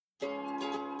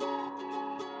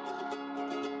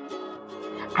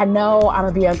I know I'm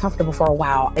gonna be uncomfortable for a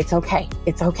while. It's okay.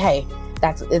 It's okay.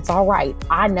 It's all right.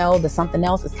 I know that something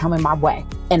else is coming my way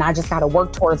and I just got to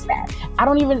work towards that.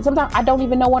 Sometimes I don't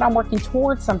even know what I'm working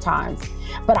towards sometimes,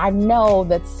 but I know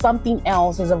that something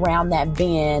else is around that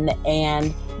bend,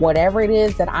 and whatever it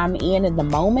is that I'm in the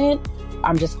moment,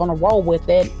 I'm just going to roll with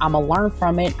it. I'm going to learn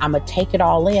from it. I'm going to take it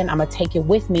all in. I'm going to take it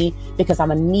with me because I'm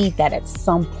going to need that at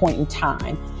some point in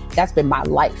time. That's been my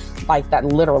life. Like, that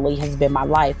literally has been my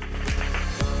life.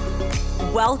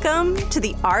 Welcome to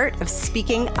The Art of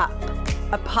Speaking Up,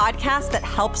 a podcast that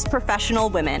helps professional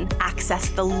women access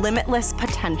the limitless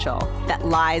potential that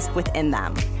lies within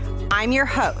them. I'm your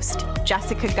host,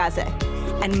 Jessica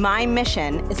Guzik, and my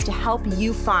mission is to help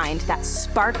you find that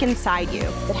spark inside you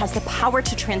that has the power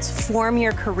to transform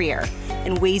your career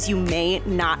in ways you may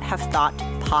not have thought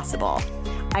possible.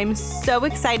 I'm so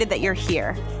excited that you're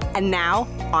here. And now,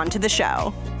 on to the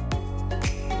show.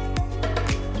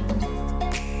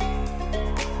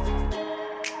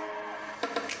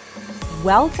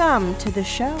 Welcome to the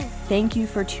show. Thank you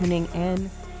for tuning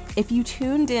in. If you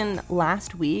tuned in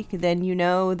last week, then you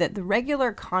know that the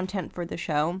regular content for the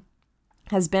show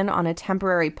has been on a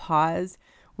temporary pause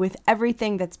with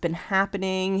everything that's been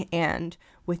happening and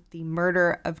with the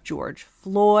murder of George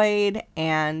Floyd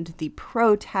and the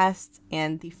protests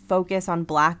and the focus on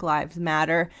Black Lives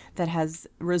Matter that has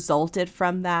resulted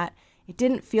from that. It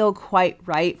didn't feel quite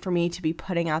right for me to be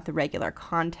putting out the regular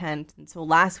content. And so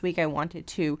last week I wanted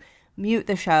to mute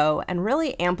the show and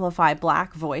really amplify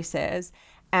Black voices.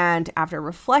 And after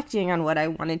reflecting on what I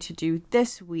wanted to do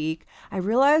this week, I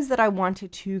realized that I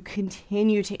wanted to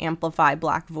continue to amplify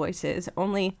Black voices,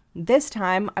 only this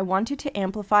time I wanted to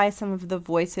amplify some of the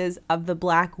voices of the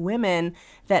Black women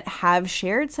that have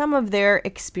shared some of their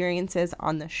experiences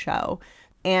on the show.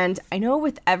 And I know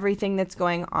with everything that's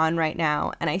going on right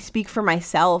now, and I speak for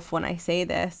myself when I say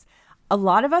this, a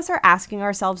lot of us are asking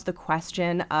ourselves the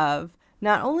question of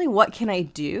not only what can I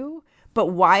do, but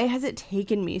why has it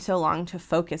taken me so long to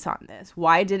focus on this?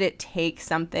 Why did it take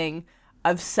something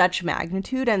of such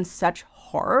magnitude and such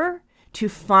horror to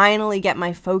finally get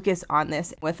my focus on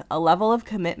this with a level of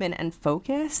commitment and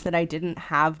focus that I didn't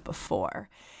have before?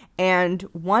 And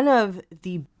one of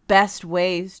the best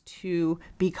ways to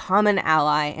become an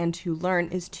ally and to learn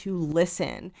is to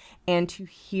listen and to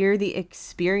hear the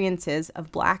experiences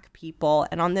of Black people,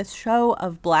 and on this show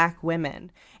of Black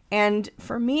women. And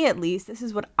for me, at least, this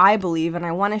is what I believe, and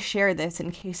I want to share this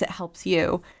in case it helps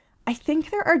you. I think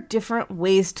there are different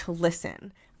ways to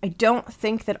listen. I don't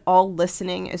think that all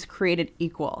listening is created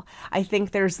equal. I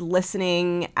think there's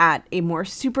listening at a more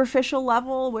superficial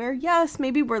level where, yes,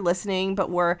 maybe we're listening, but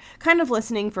we're kind of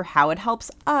listening for how it helps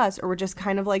us, or we're just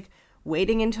kind of like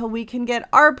waiting until we can get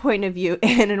our point of view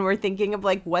in, and we're thinking of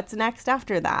like, what's next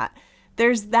after that?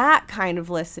 There's that kind of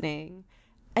listening.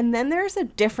 And then there's a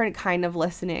different kind of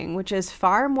listening, which is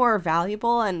far more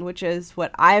valuable and which is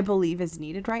what I believe is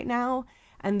needed right now.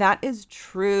 And that is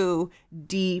true,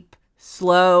 deep,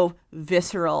 slow,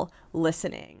 visceral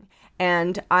listening.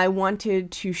 And I wanted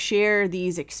to share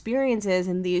these experiences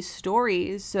and these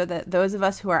stories so that those of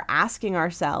us who are asking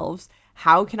ourselves,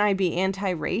 how can I be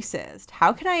anti-racist?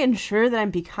 How can I ensure that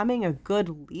I'm becoming a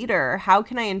good leader? How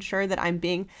can I ensure that I'm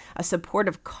being a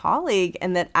supportive colleague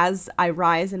and that as I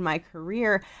rise in my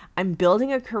career, I'm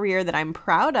building a career that I'm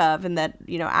proud of, and that,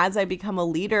 you know, as I become a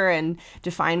leader and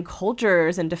define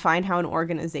cultures and define how an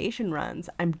organization runs,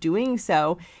 I'm doing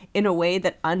so in a way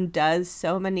that undoes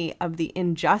so many of the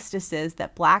injustices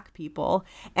that Black people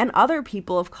and other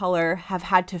people of color have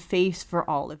had to face for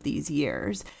all of these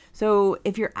years. So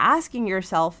if you're asking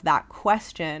yourself that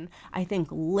question, I think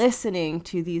listening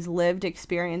to these lived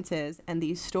experiences and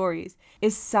these stories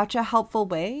is such a helpful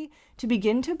way to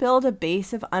begin to build a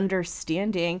base of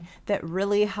understanding that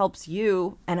really helps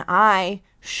you and I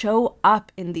show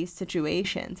up in these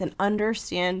situations and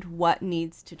understand what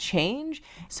needs to change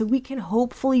so we can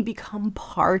hopefully become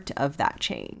part of that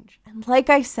change. And like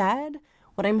I said,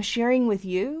 what I'm sharing with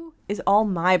you is all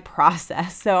my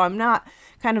process. So I'm not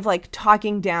kind of like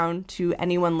talking down to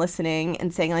anyone listening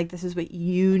and saying like, this is what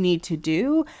you need to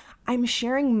do. I'm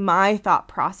sharing my thought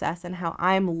process and how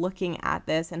I'm looking at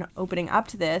this and opening up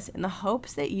to this in the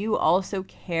hopes that you also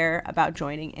care about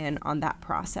joining in on that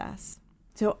process.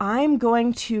 So I'm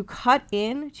going to cut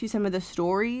in to some of the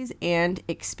stories and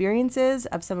experiences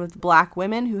of some of the Black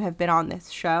women who have been on this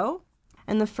show.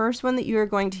 And the first one that you are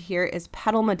going to hear is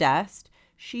Petal Modeste.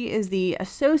 She is the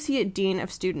Associate Dean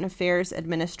of Student Affairs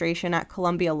Administration at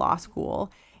Columbia Law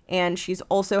School, and she's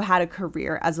also had a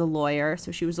career as a lawyer.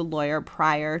 So she was a lawyer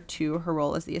prior to her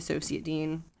role as the Associate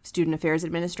Dean of Student Affairs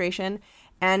Administration.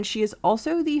 And she is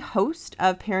also the host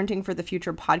of Parenting for the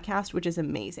Future podcast, which is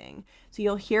amazing. So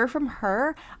you'll hear from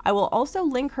her. I will also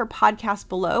link her podcast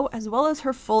below, as well as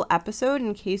her full episode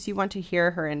in case you want to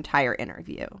hear her entire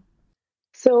interview.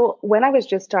 So when I was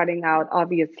just starting out,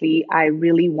 obviously, I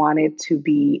really wanted to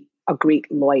be a great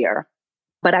lawyer,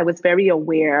 but I was very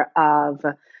aware of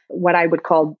what I would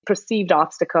call perceived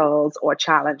obstacles or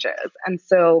challenges. And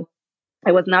so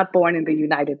I was not born in the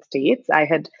United States. I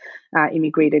had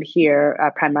immigrated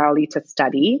here primarily to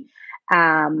study.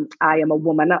 I am a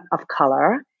woman of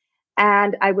color,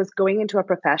 and I was going into a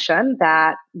profession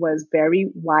that was very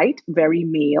white, very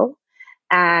male.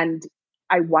 And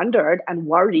I wondered and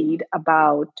worried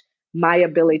about my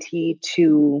ability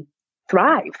to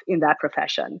thrive in that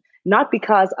profession, not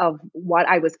because of what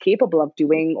I was capable of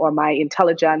doing or my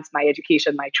intelligence, my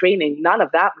education, my training. None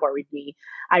of that worried me.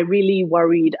 I really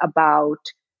worried about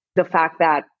the fact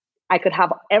that I could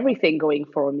have everything going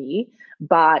for me,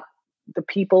 but the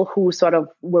people who sort of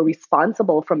were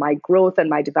responsible for my growth and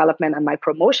my development and my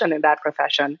promotion in that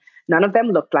profession, none of them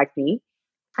looked like me.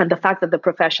 And the fact that the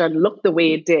profession looked the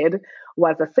way it did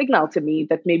was a signal to me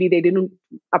that maybe they didn't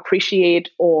appreciate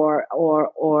or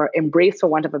embrace, for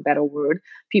want of a better word,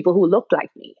 people who looked like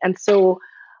me. And so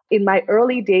in my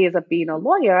early days of being a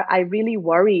lawyer, I really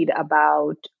worried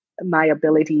about my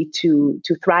ability to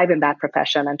thrive in that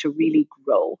profession and to really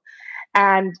grow.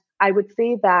 And I would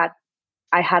say that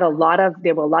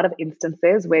there were a lot of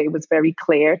instances where it was very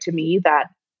clear to me that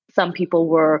some people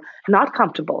were not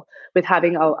comfortable with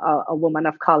having a woman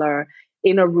of color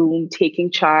in a room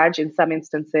taking charge in some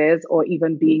instances, or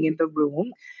even being in the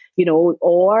room,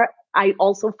 or I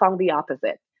also found the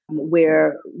opposite,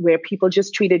 where people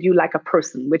just treated you like a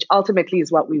person, which ultimately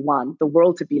is what we want the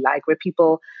world to be like, where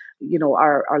people,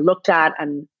 are looked at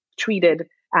and treated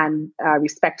and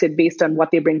respected based on what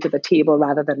they bring to the table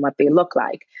rather than what they look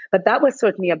like. But that was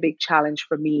certainly a big challenge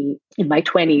for me in my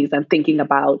 20s, and thinking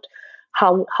about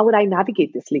how would I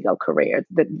navigate this legal career,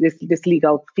 this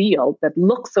legal field that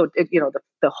looks so,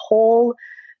 the whole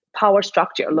power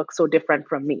structure looks so different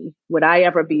from me. Would I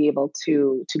ever be able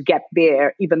to get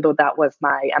there, even though that was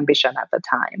my ambition at the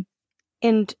time?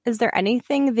 And is there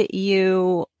anything that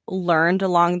you learned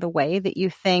along the way that you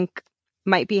think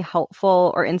might be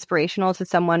helpful or inspirational to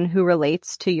someone who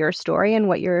relates to your story and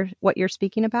what you're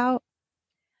speaking about?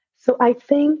 So I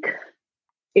think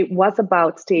it was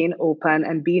about staying open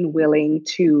and being willing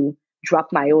to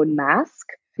drop my own mask,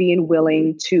 being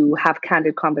willing to have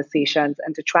candid conversations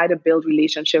and to try to build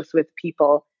relationships with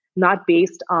people, not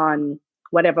based on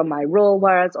whatever my role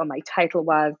was or my title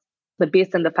was, but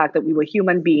based on the fact that we were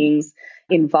human beings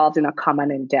involved in a common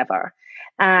endeavor.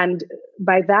 And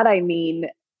by that, I mean,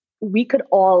 we could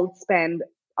all spend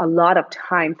a lot of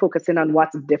time focusing on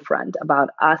what's different about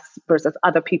us versus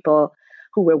other people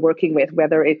who we're working with,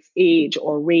 whether it's age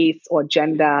or race or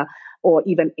gender or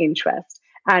even interest.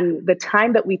 And the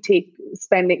time that we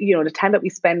spend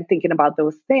thinking about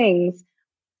those things,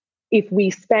 if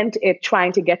we spent it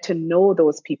trying to get to know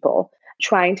those people,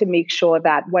 trying to make sure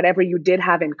that whatever you did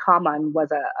have in common was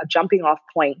a jumping off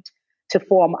point to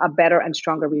form a better and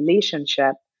stronger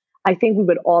relationship, I think we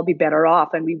would all be better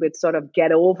off, and we would sort of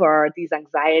get over these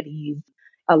anxieties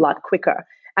a lot quicker.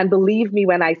 And believe me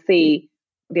when I say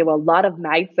there were a lot of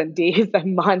nights and days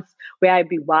and months where I'd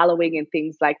be wallowing in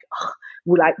things like,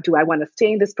 do I want to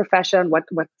stay in this profession? What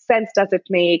sense does it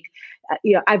make?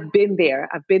 I've been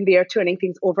there turning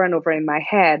things over and over in my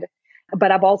head.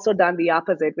 But I've also done the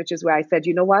opposite, which is where I said,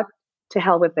 you know what? To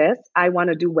hell with this. I want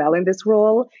to do well in this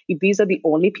role. If these are the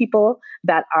only people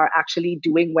that are actually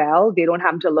doing well, they don't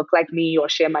happen to look like me or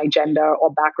share my gender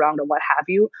or background or what have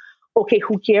you. Okay,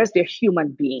 who cares? They're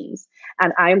human beings.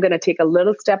 And I'm going to take a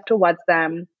little step towards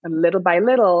them. And little by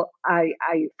little, I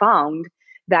found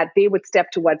that they would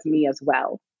step towards me as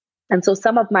well. And so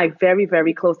some of my very,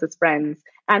 very closest friends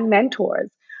and mentors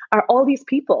are all these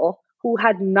people who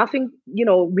had nothing,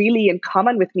 really in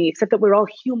common with me, except that we're all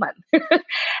human.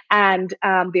 And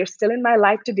they're still in my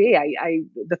life today.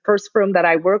 The first firm that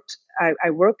I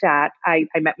worked at, I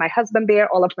met my husband there.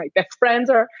 All of my best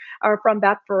friends are from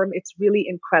that firm. It's really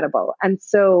incredible. And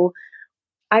so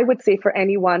I would say for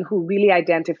anyone who really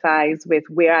identifies with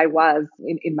where I was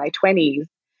in my 20s,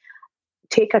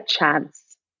 take a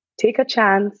chance,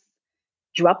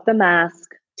 drop the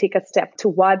mask, take a step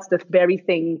towards the very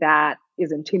thing that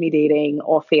is intimidating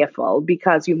or fearful,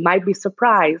 because you might be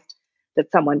surprised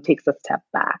that someone takes a step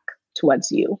back towards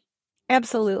you.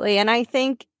 Absolutely. And I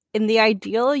think in the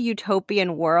ideal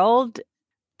utopian world,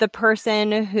 the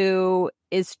person who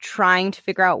is trying to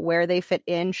figure out where they fit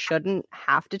in shouldn't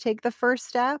have to take the first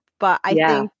step. But I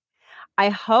think I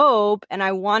hope and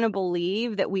I want to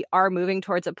believe that we are moving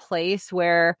towards a place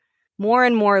where more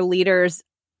and more leaders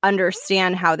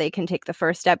understand how they can take the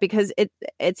first step, because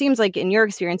it seems like in your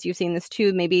experience, you've seen this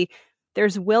too. Maybe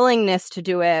there's willingness to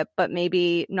do it, but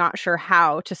maybe not sure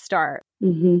how to start.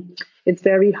 Mm-hmm. It's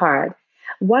very hard.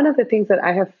 One of the things that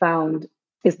I have found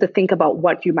is to think about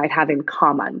what you might have in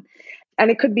common.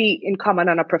 And it could be in common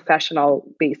on a professional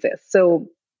basis. So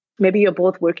maybe you're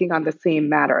both working on the same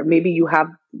matter. Maybe you have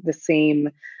the same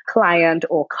client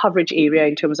or coverage area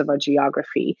in terms of a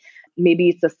geography. Maybe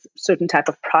it's a certain type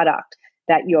of product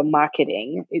that you're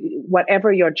marketing.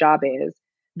 Whatever your job is,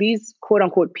 these quote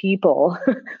unquote people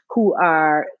who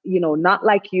are, not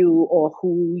like you or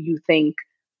who you think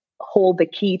hold the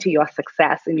key to your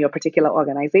success in your particular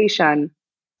organization,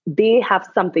 they have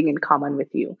something in common with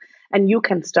you. And you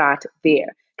can start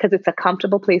there because it's a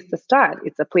comfortable place to start.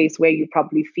 It's a place where you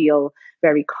probably feel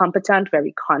very competent,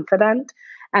 very confident.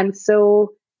 And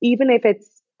so even if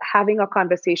it's having a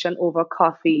conversation over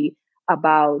coffee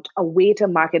about a way to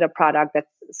market a product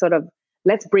that's sort of,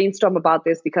 let's brainstorm about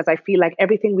this, because I feel like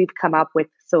everything we've come up with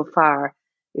so far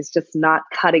is just not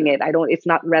cutting it. It's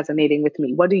not resonating with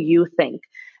me. What do you think?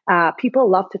 People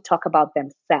love to talk about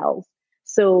themselves.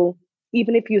 So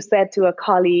even if you said to a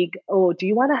colleague, oh, do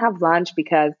you want to have lunch?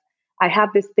 Because I have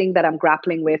this thing that I'm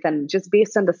grappling with. And just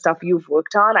based on the stuff you've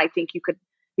worked on, I think you could,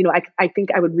 I think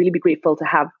I would really be grateful to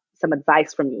have some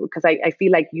advice from you, because I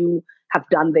feel like you have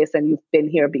done this and you've been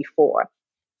here before.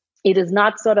 It is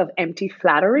not sort of empty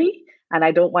flattery, and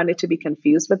I don't want it to be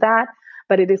confused with that,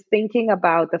 but it is thinking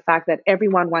about the fact that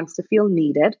everyone wants to feel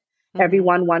needed. Mm-hmm.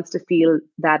 Everyone wants to feel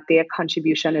that their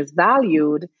contribution is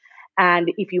valued.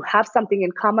 And if you have something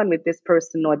in common with this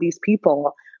person or these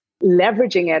people,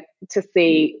 leveraging it to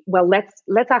say, well,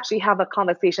 let's actually have a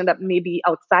conversation that may be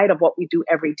outside of what we do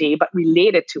every day, but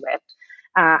related to it,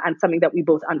 and something that we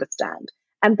both understand.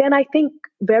 And then I think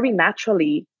very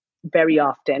naturally, very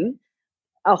often,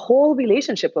 a whole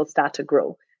relationship will start to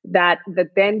grow that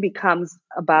then becomes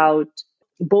about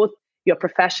both your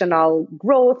professional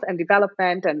growth and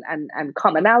development and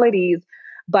commonalities,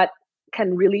 but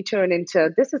can really turn into,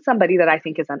 this is somebody that I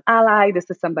think is an ally. This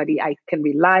is somebody I can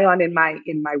rely on in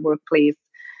my workplace.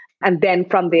 And then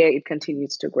from there, it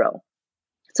continues to grow.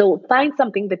 So find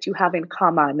something that you have in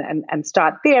common and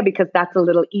start there, because that's a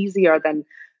little easier than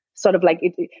sort of like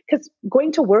it, because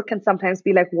going to work can sometimes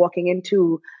be like walking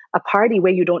into a party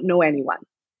where you don't know anyone.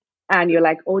 And you're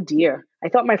like, oh dear, I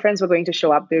thought my friends were going to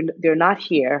show up. They're not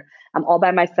here. I'm all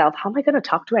by myself. How am I going to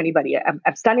talk to anybody?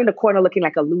 I'm standing in the corner looking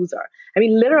like a loser. I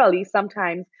mean, literally,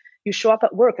 sometimes you show up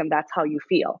at work and that's how you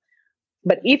feel.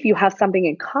 But if you have something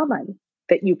in common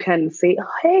that you can say,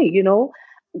 oh, hey,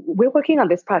 we're working on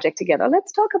this project together.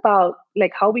 Let's talk about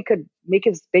like how we could make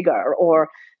it bigger or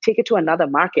take it to another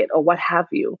market or what have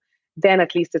you. Then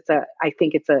at least I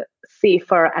think it's a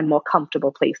safer and more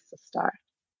comfortable place to start.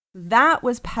 That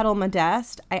was Petal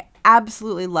Modeste. I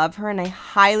absolutely love her, and I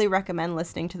highly recommend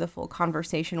listening to the full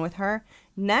conversation with her.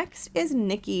 Next is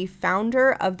Nikki,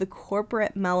 founder of the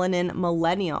Corporate Melanin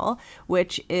Millennial,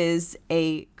 which is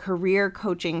a career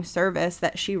coaching service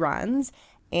that she runs.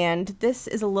 And this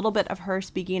is a little bit of her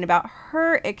speaking about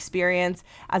her experience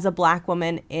as a Black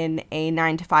woman in a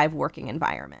 9-to-5 working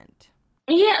environment.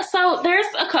 Yeah, so there's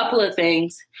a couple of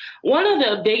things. One of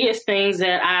the biggest things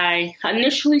that I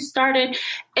initially started,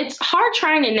 it's hard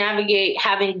trying to navigate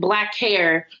having Black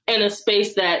hair in a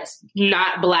space that's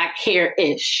not Black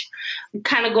hair-ish.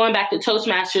 Kind of going back to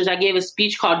Toastmasters, I gave a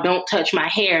speech called Don't Touch My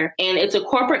Hair. And it's a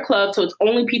corporate club, so it's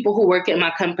only people who work at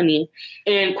my company.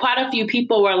 And quite a few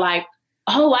people were like,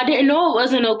 oh, I didn't know it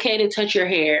wasn't okay to touch your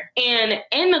hair. And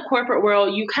in the corporate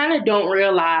world, you kind of don't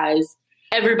realize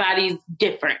everybody's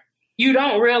different. You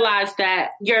don't realize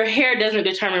that your hair doesn't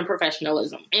determine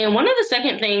professionalism. And one of the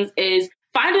second things is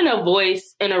finding a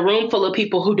voice in a room full of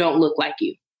people who don't look like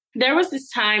you. There was this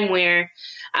time where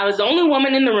I was the only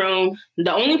woman in the room,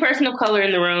 the only person of color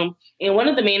in the room, and one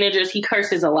of the managers, he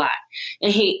curses a lot.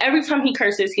 And every time he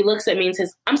curses, he looks at me and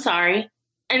says, I'm sorry.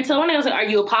 And so when I was like, are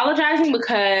you apologizing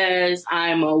because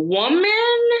I'm a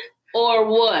woman or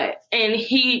what? And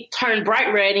he turned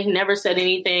bright red and he never said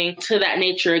anything to that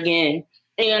nature again.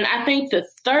 And I think the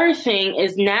third thing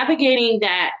is navigating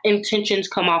that intentions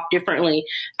come off differently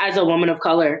as a woman of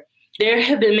color. There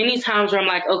have been many times where I'm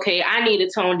like, okay, I need to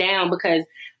tone down because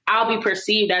I'll be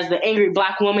perceived as the angry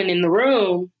Black woman in the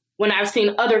room when I've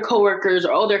seen other coworkers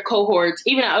or other cohorts,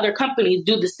 even at other companies,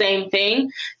 do the same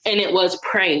thing, and it was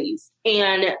praise.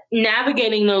 And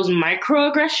navigating those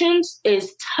microaggressions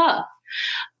is tough.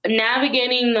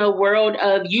 Navigating the world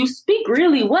of you speak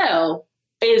really well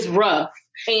is rough.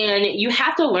 And you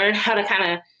have to learn how to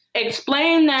kind of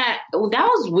explain that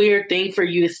was a weird thing for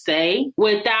you to say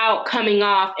without coming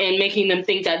off and making them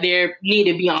think that they need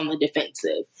to be on the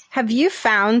defensive. Have you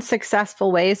found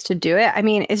successful ways to do it? I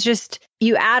mean, it's just,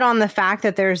 you add on the fact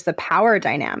that there's the power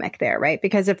dynamic there, right?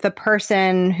 Because if the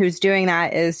person who's doing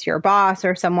that is your boss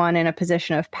or someone in a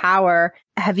position of power,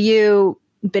 have you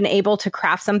been able to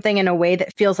craft something in a way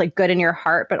that feels like good in your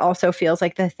heart, but also feels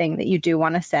like the thing that you do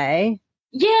want to say?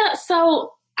 Yeah,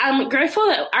 so I'm grateful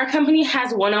that our company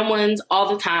has one-on-ones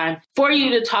all the time for you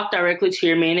to talk directly to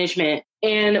your management.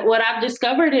 And what I've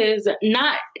discovered is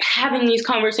not having these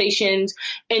conversations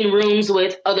in rooms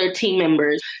with other team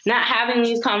members, not having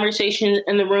these conversations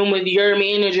in the room with your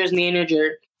manager's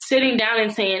manager, sitting down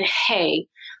and saying, hey,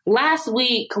 last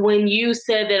week when you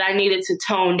said that I needed to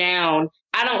tone down,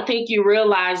 I don't think you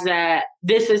realize that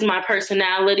this is my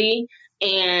personality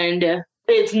and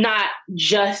it's not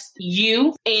just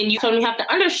you. And you suddenly have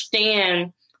to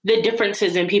understand the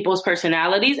differences in people's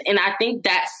personalities. And I think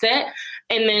that's it.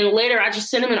 And then later I just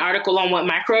sent him an article on what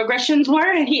microaggressions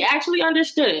were, and he actually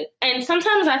understood it. And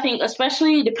sometimes I think,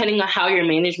 especially depending on how your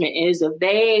management is, if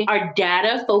they are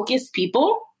data-focused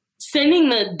people, sending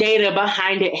the data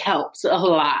behind it helps a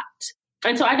lot.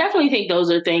 And so I definitely think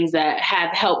those are things that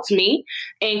have helped me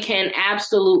and can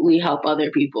absolutely help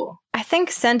other people. I think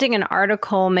sending an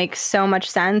article makes so much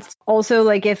sense. Also,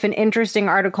 like if an interesting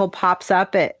article pops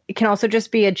up, it can also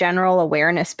just be a general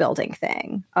awareness building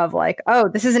thing of like, oh,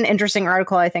 this is an interesting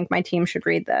article. I think my team should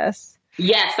read this.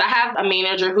 Yes, I have a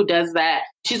manager who does that.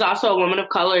 She's also a woman of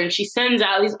color, and she sends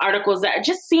out these articles that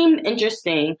just seem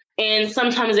interesting. And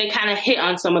sometimes they kind of hit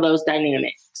on some of those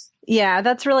dynamics. Yeah,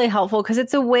 that's really helpful because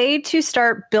it's a way to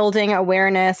start building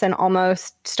awareness and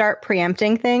almost start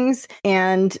preempting things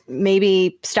and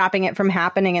maybe stopping it from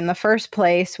happening in the first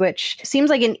place, which seems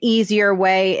like an easier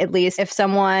way, at least if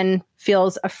someone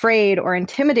feels afraid or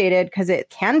intimidated, because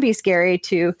it can be scary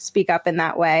to speak up in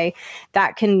that way.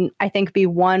 That can, I think, be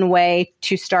one way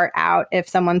to start out if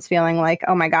someone's feeling like,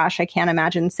 oh my gosh, I can't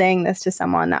imagine saying this to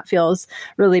someone. That feels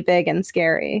really big and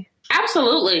scary.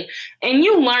 Absolutely. And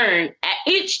you learn at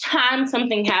each time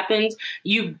something happens,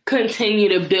 you continue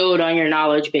to build on your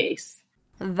knowledge base.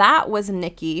 That was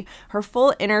Nikki. Her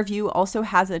full interview also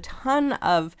has a ton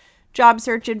of job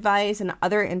search advice and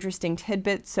other interesting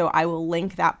tidbits, so I will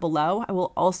link that below. I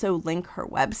will also link her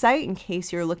website in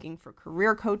case you're looking for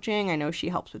career coaching. I know she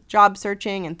helps with job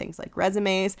searching and things like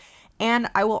resumes. And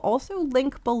I will also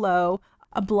link below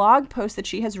a blog post that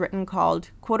she has written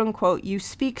called, quote unquote, "You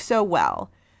Speak So Well,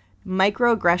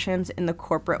 Microaggressions in the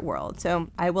Corporate World." So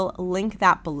I will link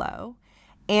that below.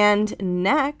 And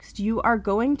next, you are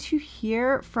going to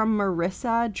hear from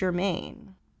Marissa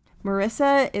Germain.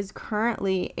 Marissa is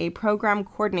currently a program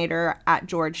coordinator at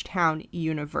Georgetown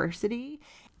University,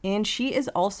 and she is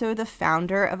also the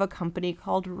founder of a company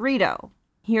called Redo.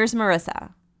 Here's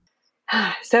Marissa.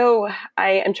 So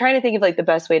I am trying to think of like the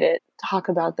best way to talk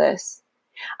about this.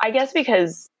 I guess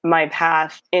because my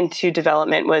path into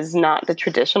development was not the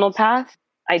traditional path.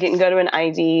 I didn't go to an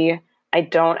Ivy. I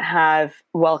don't have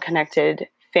well-connected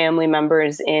family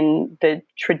members in the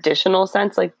traditional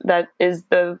sense, like that is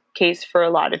the case for a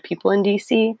lot of people in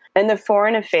DC. And the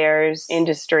foreign affairs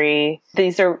industry,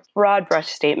 these are broad brush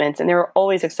statements, and there are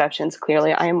always exceptions.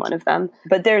 Clearly, I am one of them.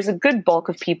 But there's a good bulk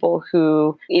of people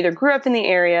who either grew up in the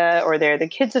area, or they're the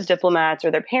kids of diplomats,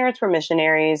 or their parents were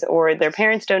missionaries, or their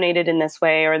parents donated in this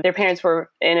way, or their parents were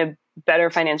in a better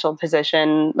financial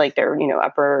position, like they're,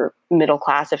 upper middle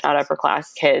class, if not upper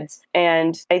class kids.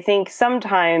 And I think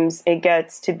sometimes it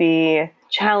gets to be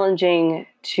challenging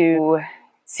to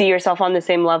see yourself on the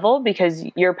same level because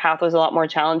your path was a lot more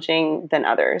challenging than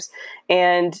others.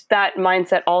 And that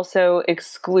mindset also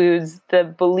excludes the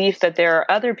belief that there are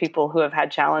other people who have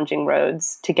had challenging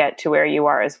roads to get to where you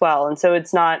are as well. And so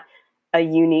it's not a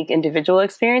unique individual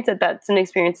experience, that's an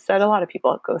experience that a lot of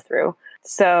people go through.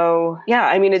 So yeah,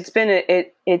 I mean,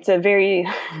 it's a very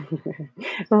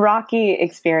rocky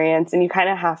experience, and you kind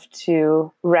of have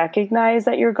to recognize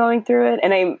that you're going through it.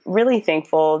 And I'm really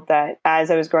thankful that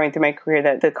as I was going through my career,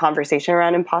 that the conversation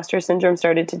around imposter syndrome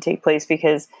started to take place,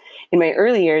 because in my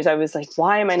early years, I was like,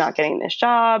 why am I not getting this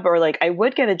job? Or like, I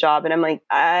would get a job and I'm like,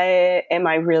 am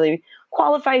I really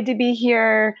qualified to be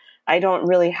here? I don't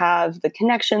really have the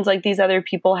connections like these other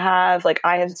people have. Like,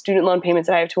 I have student loan payments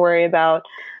that I have to worry about.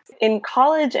 In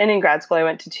college and in grad school, I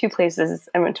went to two places.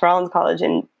 I went to Rollins College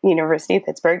and University of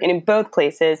Pittsburgh. And in both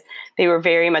places, they were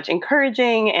very much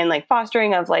encouraging and like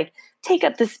fostering of like, take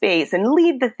up the space and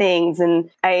lead the things. And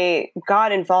I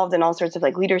got involved in all sorts of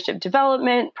like leadership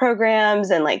development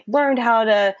programs and like learned how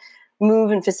to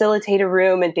move and facilitate a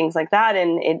room and things like that.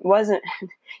 And it was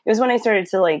when I started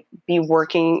to like be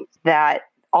working that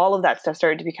all of that stuff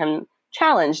started to become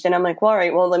challenged. And I'm like, well, all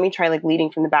right, well, let me try like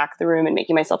leading from the back of the room and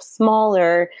making myself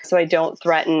smaller so I don't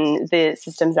threaten the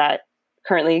systems that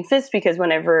currently exist. Because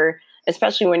whenever,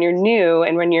 especially when you're new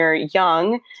and when you're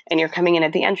young and you're coming in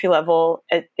at the entry level,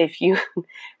 if you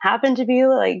happen to be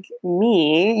like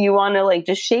me, you want to like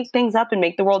just shake things up and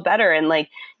make the world better. And like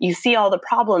you see all the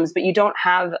problems, but you don't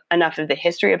have enough of the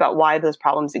history about why those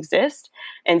problems exist.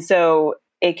 And so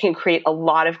it can create a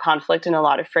lot of conflict and a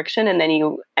lot of friction. And then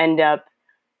you end up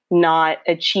not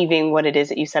achieving what it is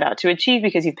that you set out to achieve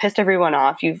because you've pissed everyone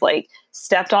off. You've like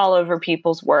stepped all over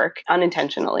people's work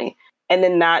unintentionally. And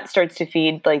then that starts to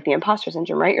feed like the imposter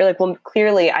syndrome, right? You're like, well,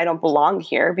 clearly I don't belong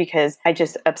here because I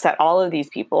just upset all of these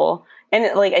people.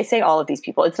 And like I say all of these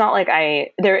people, it's not like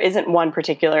there isn't one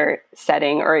particular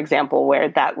setting or example where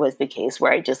that was the case,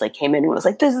 where I just like came in and was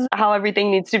like, this is how everything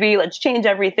needs to be. Let's change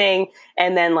everything.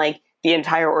 And then like the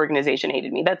entire organization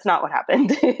hated me. That's not what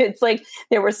happened. It's like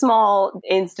there were small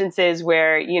instances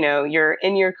where, you know, you're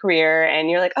in your career and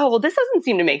you're like, oh, well, this doesn't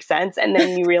seem to make sense. And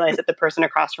then you realize that the person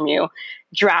across from you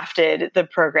drafted the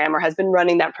program or has been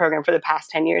running that program for the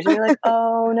past 10 years. And you're like,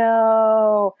 oh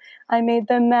no, I made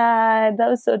them mad. That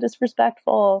was so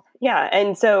disrespectful. Yeah.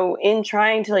 And so in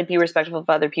trying to like be respectful of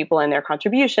other people and their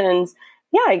contributions,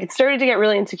 yeah, I started to get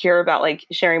really insecure about like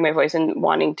sharing my voice and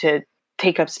wanting to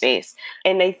take up space.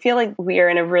 And I feel like we are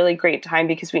in a really great time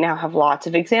because we now have lots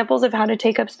of examples of how to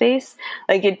take up space.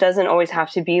 Like it doesn't always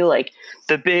have to be like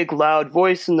the big loud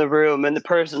voice in the room and the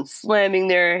person slamming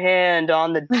their hand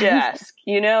on the desk,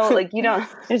 you know, like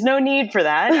there's no need for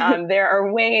that. There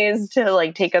are ways to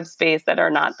like take up space that are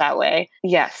not that way.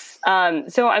 Yes.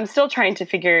 So I'm still trying to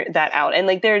figure that out. And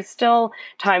like, there's still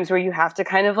times where you have to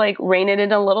kind of like rein it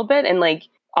in a little bit and like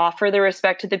offer the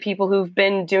respect to the people who've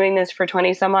been doing this for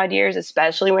 20 some odd years,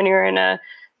 especially when you're in a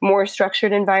more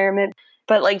structured environment.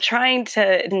 But like trying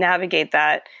to navigate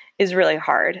that is really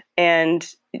hard. And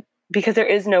because there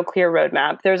is no clear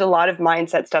roadmap, there's a lot of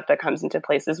mindset stuff that comes into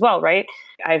place as well, right?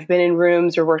 I've been in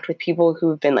rooms or worked with people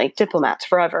who've been like diplomats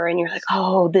forever. And you're like,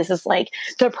 oh, this is like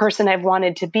the person I've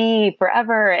wanted to be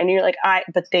forever. And you're like,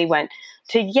 but they went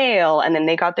to Yale and then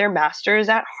they got their master's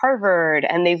at Harvard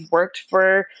and they've worked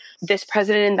for this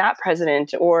president and that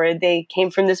president, or they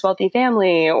came from this wealthy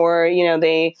family, or, you know,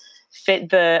 they fit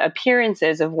the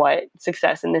appearances of what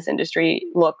success in this industry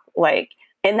look like.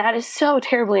 And that is so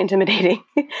terribly intimidating.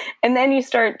 And then you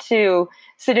start to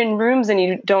sit in rooms and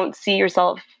you don't see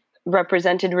yourself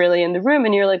represented really in the room.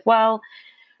 And you're like, well,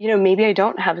 you know, maybe I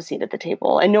don't have a seat at the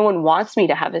table and no one wants me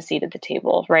to have a seat at the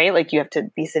table, right? Like you have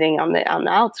to be sitting on the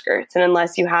outskirts. And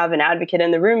unless you have an advocate in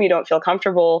the room, you don't feel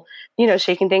comfortable, you know,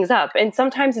 shaking things up. And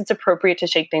sometimes it's appropriate to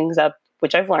shake things up,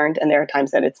 which I've learned. And there are times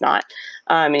that it's not.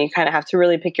 And you kind of have to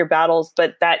really pick your battles,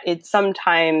 but that it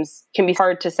sometimes can be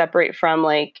hard to separate from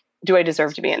like, do I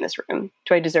deserve to be in this room?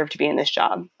 Do I deserve to be in this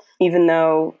job? Even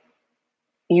though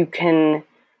you can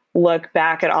look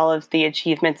back at all of the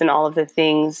achievements and all of the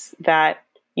things that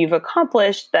you've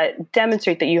accomplished that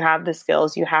demonstrate that you have the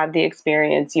skills, you have the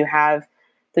experience, you have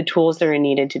the tools that are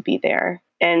needed to be there.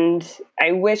 And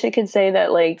I wish I could say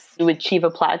that like you achieve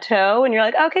a plateau and you're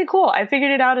like, okay, cool, I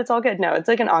figured it out, it's all good. No, it's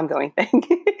like an ongoing thing.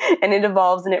 And it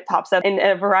evolves and it pops up in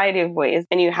a variety of ways.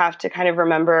 And you have to kind of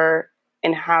remember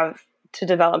and have to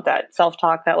develop that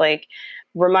self-talk, that like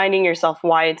reminding yourself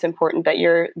why it's important that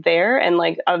you're there and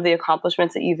like of the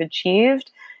accomplishments that you've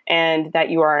achieved and that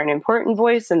you are an important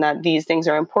voice and that these things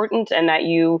are important and that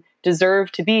you deserve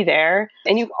to be there.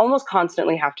 And you almost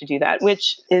constantly have to do that,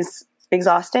 which is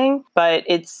exhausting, but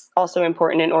it's also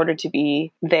important in order to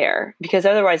be there. Because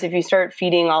otherwise, if you start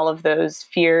feeding all of those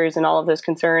fears and all of those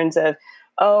concerns of,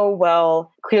 oh,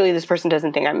 well, clearly this person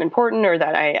doesn't think I'm important or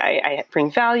that I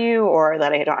bring value or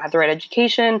that I don't have the right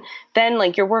education, then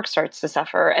like your work starts to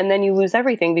suffer. And then you lose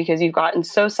everything because you've gotten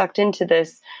so sucked into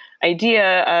this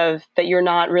idea of that you're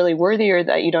not really worthy or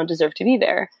that you don't deserve to be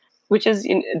there, which is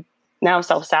now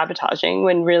self-sabotaging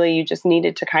when really you just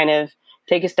needed to kind of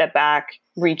take a step back,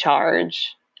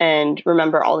 recharge, and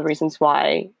remember all the reasons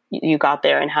why you got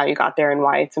there and how you got there and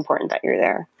why it's important that you're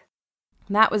there.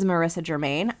 That was Marissa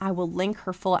Germain. I will link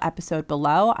her full episode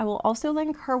below. I will also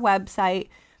link her website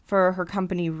for her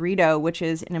company Rito, which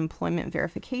is an employment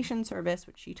verification service,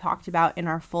 which she talked about in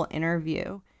our full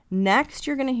interview. Next,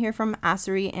 you're going to hear from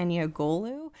Asari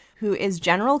Aniagolu, who is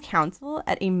general counsel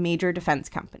at a major defense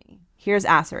company. Here's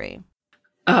Asari.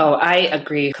 Oh, I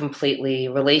agree completely.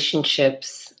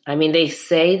 Relationships, I mean, they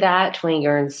say that when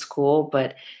you're in school,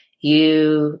 but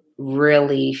you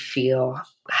really feel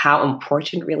how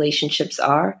important relationships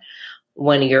are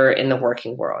when you're in the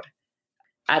working world.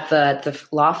 At the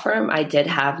law firm, I did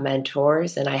have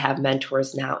mentors, and I have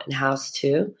mentors now in-house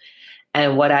too.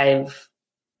 And what I've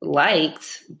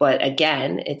liked, but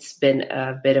again, it's been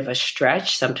a bit of a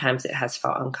stretch. Sometimes it has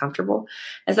felt uncomfortable,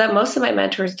 is that most of my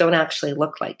mentors don't actually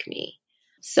look like me.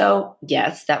 So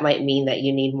yes, that might mean that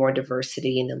you need more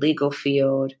diversity in the legal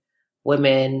field,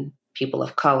 women, people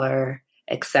of color,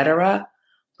 etc.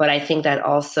 But I think that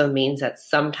also means that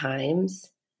sometimes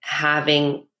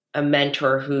having a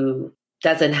mentor who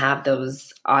doesn't have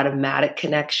those automatic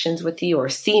connections with you, or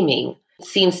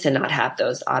seems to not have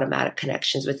those automatic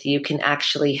connections with you, can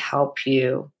actually help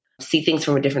you see things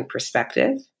from a different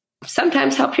perspective.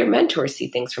 Sometimes help your mentor see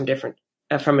things from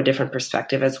a different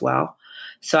perspective as well.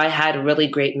 So I had really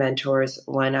great mentors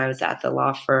when I was at the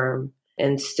law firm,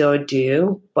 and still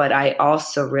do. But I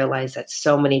also realized that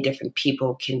so many different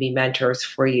people can be mentors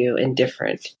for you in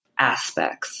different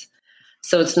aspects.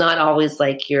 So it's not always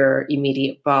like your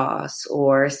immediate boss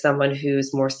or someone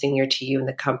who's more senior to you in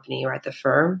the company or at the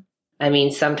firm. I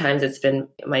mean, sometimes it's been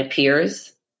my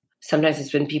peers. Sometimes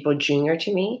it's been people junior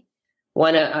to me.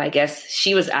 I guess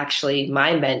she was actually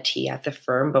my mentee at the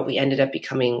firm, but we ended up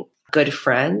becoming good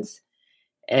friends.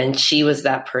 And she was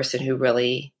that person who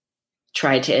really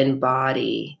tried to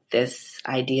embody this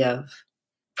idea of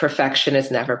perfection is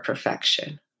never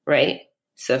perfection, right?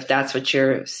 So if that's what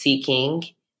you're seeking,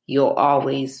 you'll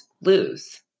always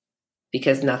lose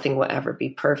because nothing will ever be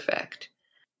perfect.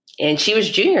 And she was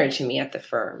junior to me at the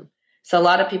firm. So a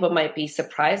lot of people might be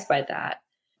surprised by that.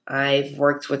 I've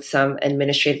worked with some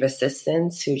administrative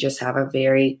assistants who just have a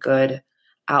very good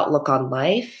outlook on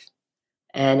life.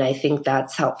 And I think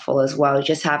that's helpful as well.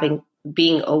 Just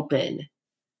being open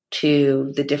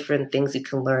to the different things you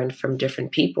can learn from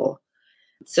different people.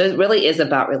 So it really is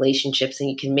about relationships, and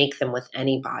you can make them with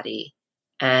anybody,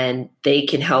 and they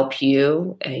can help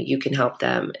you and you can help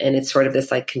them. And it's sort of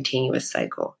this like continuous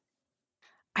cycle.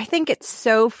 I think it's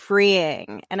so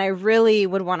freeing. And I really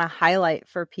would want to highlight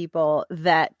for people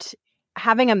that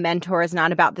having a mentor is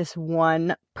not about this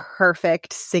one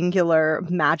perfect, singular,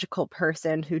 magical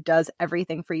person who does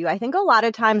everything for you. I think a lot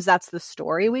of times that's the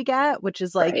story we get, which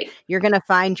is like, right, you're going to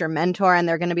find your mentor and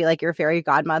they're going to be like your fairy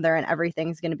godmother and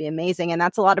everything's going to be amazing. And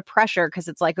that's a lot of pressure because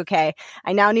it's like, okay,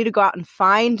 I now need to go out and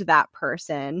find that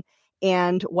person.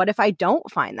 And what if I don't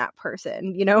find that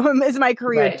person? You know, is my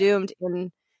career right, doomed?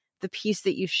 In the piece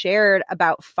that you shared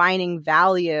about finding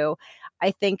value,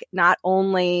 I think not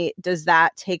only does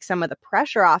that take some of the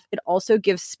pressure off, it also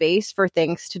gives space for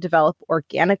things to develop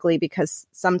organically, because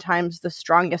sometimes the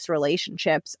strongest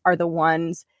relationships are the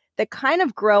ones that kind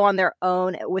of grow on their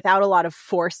own without a lot of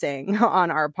forcing on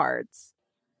our parts.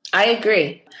 I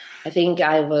agree. I think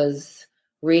I was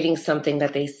reading something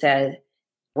that they said,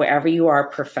 wherever you are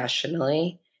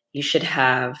professionally, you should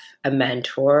have a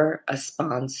mentor, a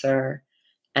sponsor,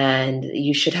 and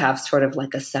you should have sort of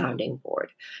like a sounding board.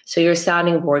 So your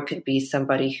sounding board could be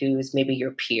somebody who's maybe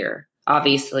your peer.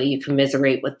 Obviously, you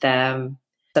commiserate with them.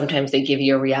 Sometimes they give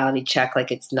you a reality check,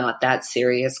 like it's not that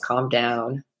serious. Calm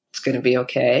down. It's going to be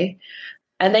okay.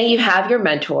 And then you have your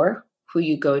mentor who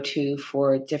you go to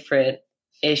for different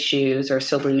issues or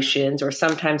solutions, or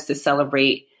sometimes to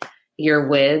celebrate your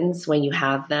wins when you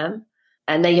have them.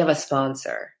 And then you have a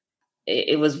sponsor.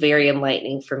 It was very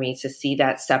enlightening for me to see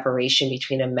that separation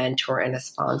between a mentor and a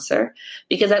sponsor,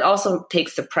 because that also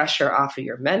takes the pressure off of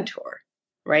your mentor,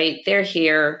 right? They're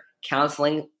here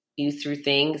counseling you through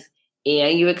things,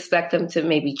 and you expect them to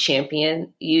maybe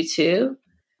champion you too.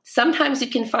 Sometimes you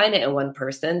can find it in one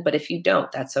person, but if you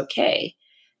don't, that's okay.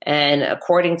 And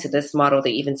according to this model, they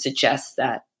even suggest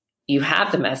that you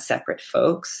have them as separate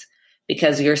folks,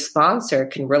 because your sponsor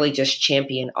can really just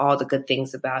champion all the good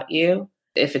things about you,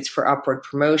 if it's for upward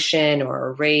promotion or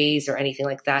a raise or anything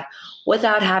like that,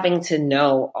 without having to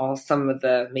know some of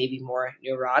the maybe more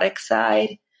neurotic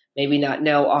side, maybe not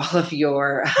know all of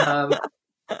your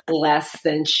less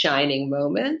than shining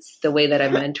moments the way that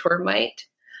a mentor might.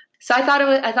 So I thought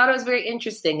it was very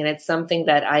interesting, and it's something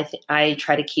that I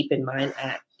try to keep in mind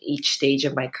at each stage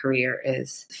of my career,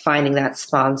 is finding that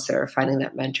sponsor, finding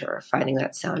that mentor, finding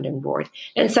that sounding board,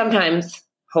 and sometimes,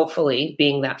 hopefully,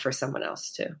 being that for someone else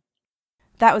too.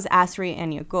 That was Asri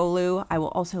Anyanoglu. I will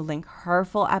also link her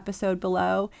full episode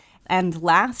below. And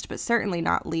last but certainly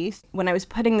not least, when I was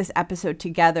putting this episode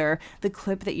together, the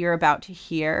clip that you're about to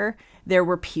hear, there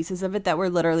were pieces of it that were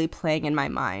literally playing in my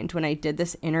mind. When I did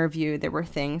this interview, there were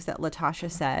things that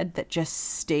LaTosha said that just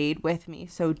stayed with me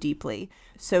so deeply.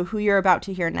 So who you're about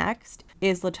to hear next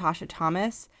is LaTosha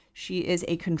Thomas. She is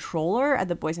a controller at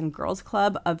the Boys and Girls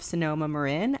Club of Sonoma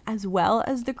Marin, as well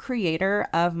as the creator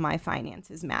of My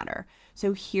Finances Matter.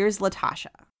 So here's LaTosha.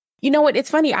 You know what? It's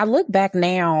funny. I look back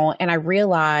now and I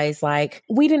realize like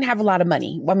we didn't have a lot of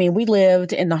money. I mean, we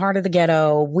lived in the heart of the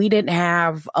ghetto. We didn't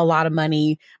have a lot of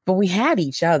money, but we had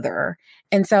each other.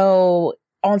 And so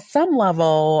on some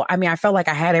level, I mean, I felt like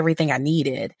I had everything I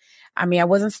needed. I mean, I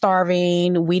wasn't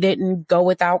starving. We didn't go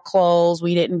without clothes.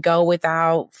 We didn't go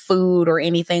without food or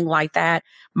anything like that.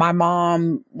 My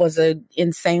mom was an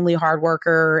insanely hard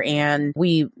worker and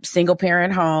we single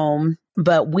parent home,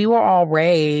 but we were all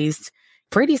raised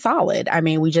pretty solid. I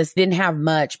mean, we just didn't have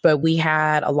much, but we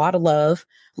had a lot of love,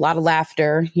 a lot of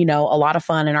laughter, you know, a lot of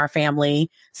fun in our family,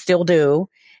 still do.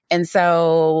 And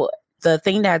so the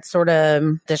thing that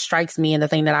strikes me and the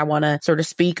thing that I want to sort of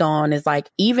speak on is like,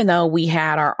 even though we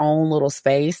had our own little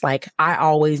space, like I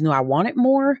always knew I wanted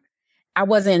more. I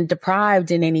wasn't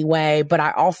deprived in any way, but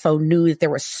I also knew that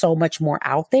there was so much more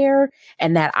out there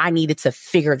and that I needed to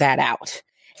figure that out.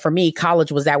 For me,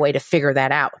 college was that way to figure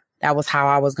that out. That was how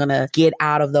I was going to get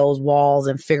out of those walls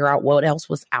and figure out what else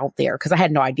was out there because I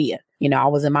had no idea. You know, I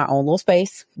was in my own little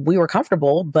space. We were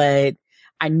comfortable, but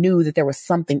I knew that there was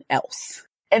something else.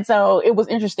 And so it was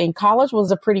interesting. College was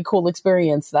a pretty cool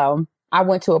experience, though. I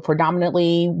went to a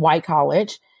predominantly white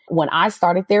college. When I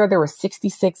started there were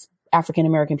 66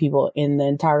 African-American people in the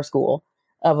entire school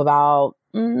of about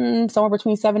somewhere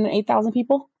between 7,000 and 8,000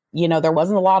 people. You know, there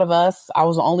wasn't a lot of us. I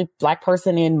was the only Black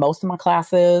person in most of my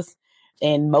classes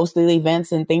and most of the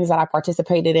events and things that I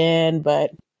participated in,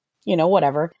 but, you know,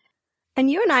 whatever. And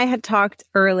you and I had talked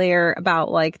earlier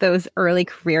about like those early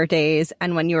career days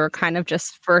and when you were kind of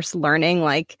just first learning,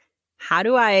 like, how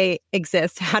do I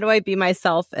exist? How do I be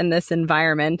myself in this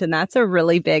environment? And that's a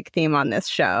really big theme on this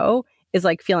show is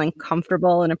like feeling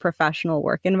comfortable in a professional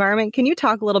work environment. Can you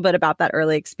talk a little bit about that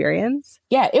early experience?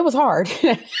 Yeah, it was hard.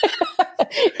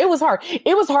 It was hard.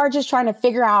 It was hard just trying to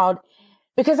figure out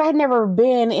because I had never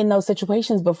been in those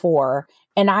situations before.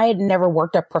 And I had never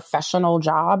worked a professional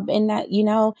job in that, you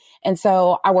know. And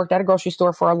so I worked at a grocery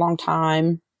store for a long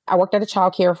time. I worked at a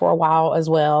childcare for a while as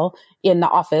well in the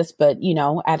office, but, you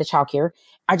know, at a childcare.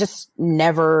 I just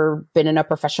never been in a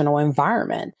professional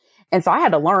environment. And so I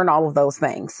had to learn all of those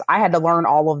things. I had to learn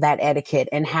all of that etiquette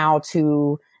and how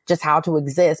to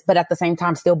exist, but at the same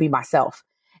time, still be myself.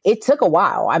 It took a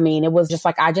while. I mean, it was just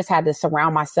like I just had to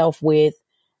surround myself with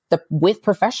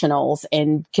professionals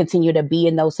and continue to be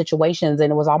in those situations.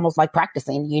 And it was almost like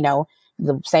practicing, you know,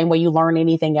 the same way you learn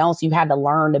anything else, you had to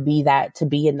learn to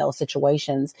be in those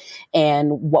situations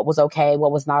and what was okay,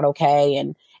 what was not okay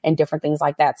and different things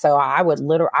like that. So I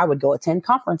would go attend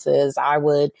conferences. I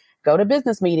would go to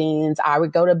business meetings. I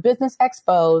would go to business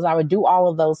expos. I would do all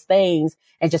of those things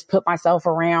and just put myself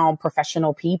around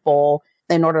professional people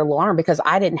in order to learn because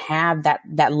I didn't have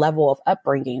that level of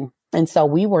upbringing. And so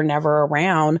we were never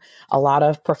around a lot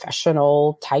of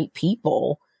professional type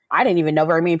people. I didn't even know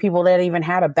very many people that even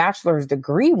had a bachelor's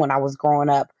degree when I was growing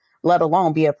up, let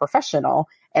alone be a professional.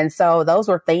 And so those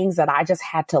were things that I just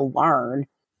had to learn.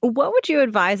 What would you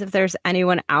advise if there's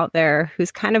anyone out there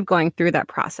who's kind of going through that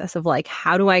process of like,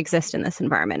 how do I exist in this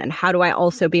environment? And how do I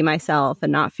also be myself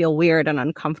and not feel weird and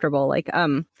uncomfortable? Like,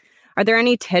 are there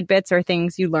any tidbits or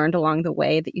things you learned along the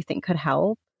way that you think could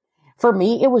help? For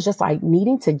me, it was just like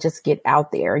needing to just get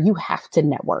out there. You have to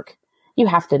network. You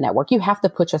have to network. You have to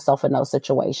put yourself in those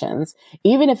situations.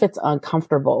 Even if it's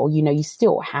uncomfortable, you know, you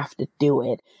still have to do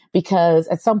it because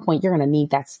at some point you're going to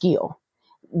need that skill.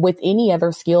 With any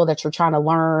other skill that you're trying to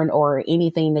learn or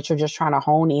anything that you're just trying to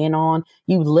hone in on,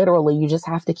 you just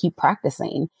have to keep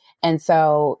practicing. And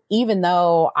so even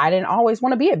though I didn't always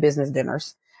want to be at business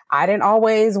dinners, I didn't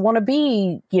always want to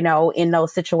be, you know, in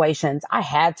those situations, I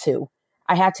had to.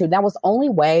 That was the only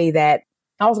way that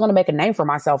I was going to make a name for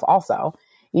myself also.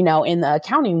 You know, in the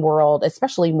accounting world,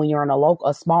 especially when you're in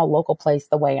a small local place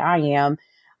the way I am,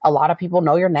 a lot of people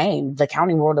know your name. The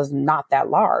accounting world is not that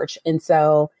large. And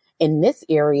so in this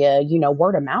area, you know,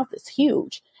 word of mouth is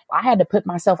huge. I had to put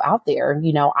myself out there.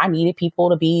 You know, I needed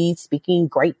people to be speaking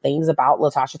great things about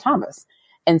LaTosha Thomas.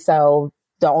 And so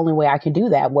the only way I could do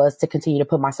that was to continue to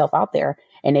put myself out there.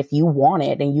 And if you want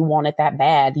it and you want it that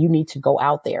bad, you need to go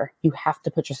out there. You have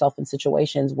to put yourself in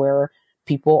situations where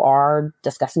people are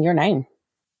discussing your name.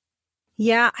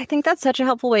 Yeah, I think that's such a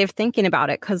helpful way of thinking about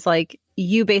it because like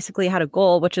you basically had a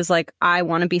goal, which is like, I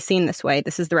want to be seen this way.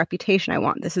 This is the reputation I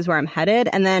want. This is where I'm headed.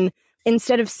 And then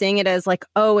instead of seeing it as like,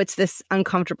 oh, it's this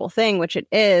uncomfortable thing, which it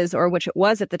is, or which it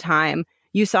was at the time,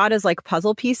 you saw it as like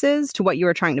puzzle pieces to what you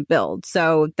were trying to build.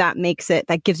 So that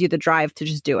gives you the drive to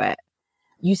just do it.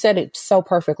 You said it so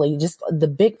perfectly. Just the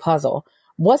big puzzle.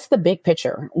 What's the big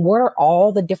picture? What are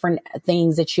all the different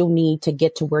things that you'll need to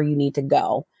get to where you need to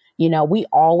go? You know, we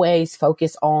always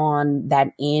focus on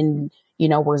that end, you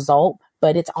know, result,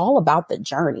 but it's all about the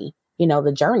journey.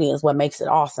 the journey is what makes it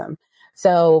awesome.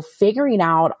 So figuring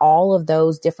out all of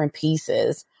those different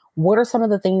pieces, what are some of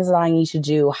the things that I need to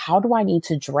do? How do I need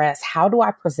to dress? How do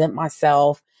I present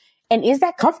myself? And is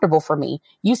that comfortable for me?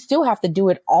 You still have to do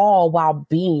it all while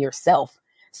being yourself.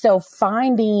 So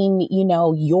finding,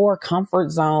 your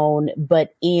comfort zone,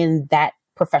 but in that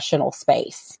professional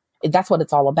space, that's what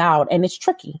it's all about. And it's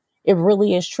tricky. It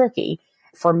really is tricky.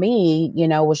 For me,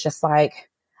 it was just like,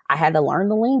 I had to learn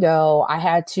the lingo. I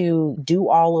had to do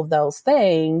all of those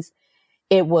things.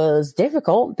 It was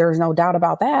difficult. There's no doubt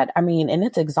about that. I mean, and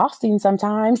it's exhausting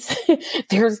sometimes.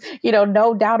 There's,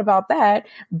 no doubt about that.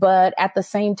 But at the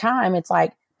same time, it's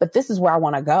like, but this is where I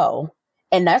want to go.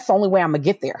 And that's the only way I'm going to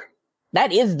get there.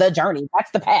 That is the journey.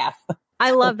 That's the path.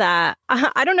 I love that.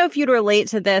 I don't know if you'd relate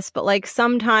to this, but like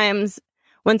sometimes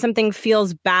when something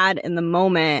feels bad in the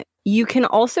moment, you can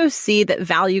also see that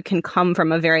value can come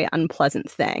from a very unpleasant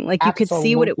thing. Like you could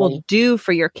see what it will do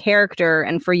for your character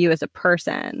and for you as a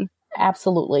person.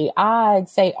 Absolutely. I'd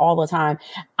say all the time,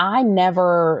 I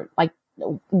never,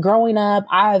 growing up,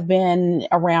 I've been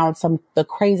around the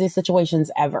craziest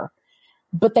situations ever,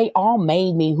 but they all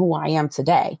made me who I am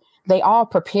today. They all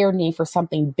prepared me for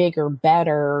something bigger,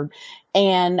 better.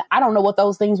 And I don't know what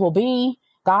those things will be.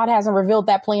 God hasn't revealed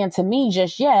that plan to me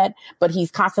just yet, but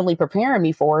he's constantly preparing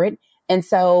me for it. And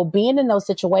so being in those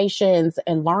situations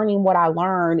and learning what I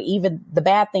learned, even the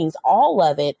bad things, all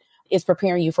of it is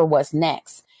preparing you for what's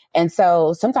next. And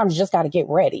so sometimes you just got to get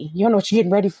ready. You don't know what you're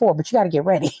getting ready for, but you got to get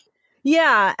ready.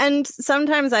 Yeah. And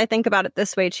sometimes I think about it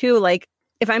this way too. Like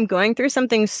if I'm going through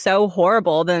something so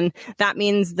horrible, then that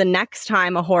means the next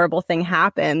time a horrible thing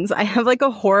happens, I have like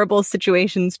a horrible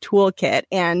situations toolkit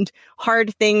and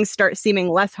hard things start seeming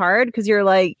less hard because you're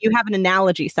like, you have an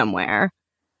analogy somewhere.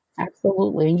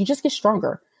 Absolutely. And you just get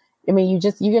stronger. I mean, you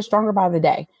get stronger by the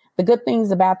day. The good things,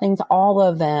 the bad things, all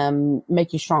of them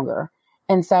make you stronger.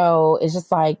 And so it's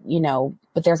just like,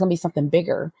 but there's going to be something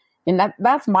bigger. And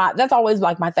that's always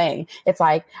like my thing. It's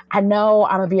like, I know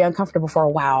I'm going to be uncomfortable for a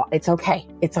while. It's okay.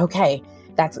 It's okay.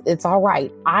 It's all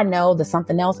right. I know that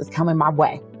something else is coming my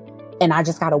way and I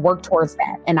just got to work towards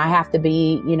that. And I have to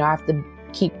be, I have to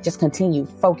continue,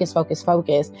 focus.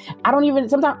 I don't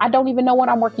even know what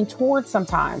I'm working towards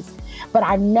sometimes, but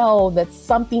I know that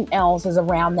something else is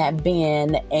around that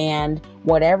bend, and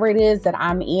whatever it is that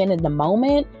I'm in the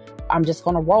moment, I'm just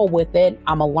going to roll with it.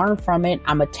 I'm going to learn from it.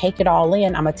 I'm going to take it all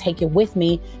in. I'm going to take it with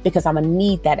me because I'm going to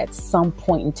need that at some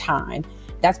point in time.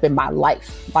 That's been my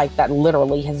life. Like that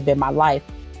literally has been my life.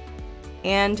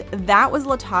 And that was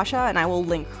Latasha, and I will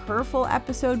link her full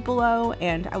episode below.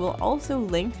 And I will also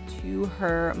link to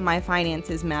her My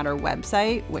Finances Matter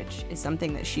website, which is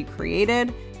something that she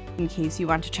created in case you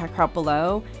want to check her out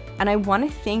below. And I want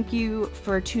to thank you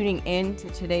for tuning in to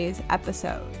today's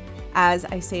episode. As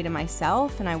I say to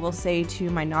myself, and I will say to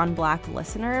my non-Black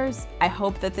listeners, I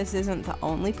hope that this isn't the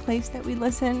only place that we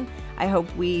listen. I hope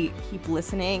we keep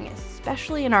listening,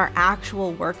 especially in our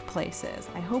actual workplaces.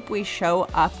 I hope we show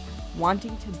up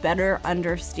wanting to better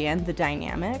understand the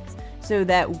dynamics so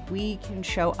that we can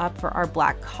show up for our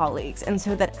Black colleagues, and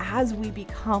so that as we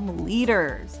become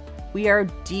leaders, we are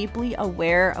deeply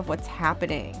aware of what's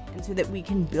happening, and so that we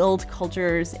can build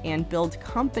cultures and build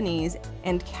companies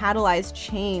and catalyze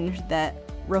change that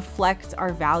reflects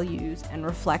our values and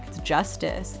reflects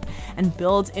justice, and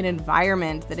build an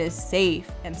environment that is safe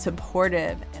and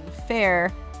supportive and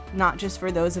fair, not just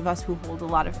for those of us who hold a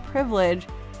lot of privilege,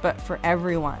 but for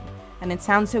everyone. And it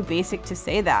sounds so basic to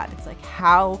say that. It's like,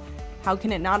 how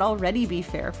can it not already be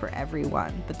fair for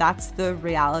everyone? But that's the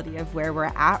reality of where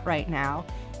we're at right now.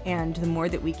 And the more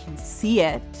that we can see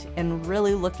it and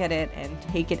really look at it and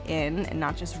take it in and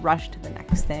not just rush to the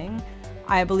next thing,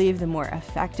 I believe the more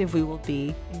effective we will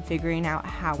be in figuring out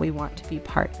how we want to be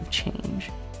part of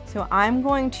change. So I'm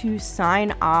going to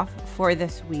sign off for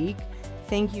this week.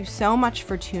 Thank you so much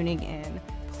for tuning in.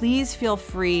 Please feel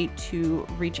free to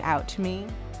reach out to me.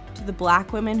 To the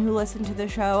Black women who listen to the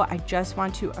show, I just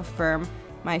want to affirm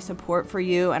my support for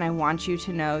you, and I want you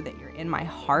to know that you're in my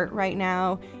heart right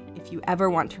now. If you ever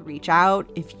want to reach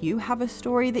out, if you have a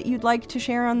story that you'd like to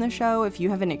share on the show, if you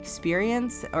have an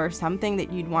experience or something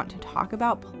that you'd want to talk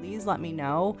about, please let me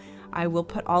know. I will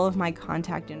put all of my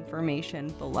contact information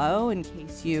below in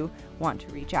case you want to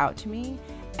reach out to me.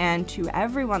 And to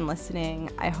everyone listening,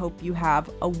 I hope you have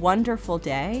a wonderful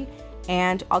day,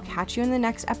 and I'll catch you in the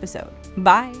next episode.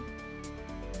 Bye.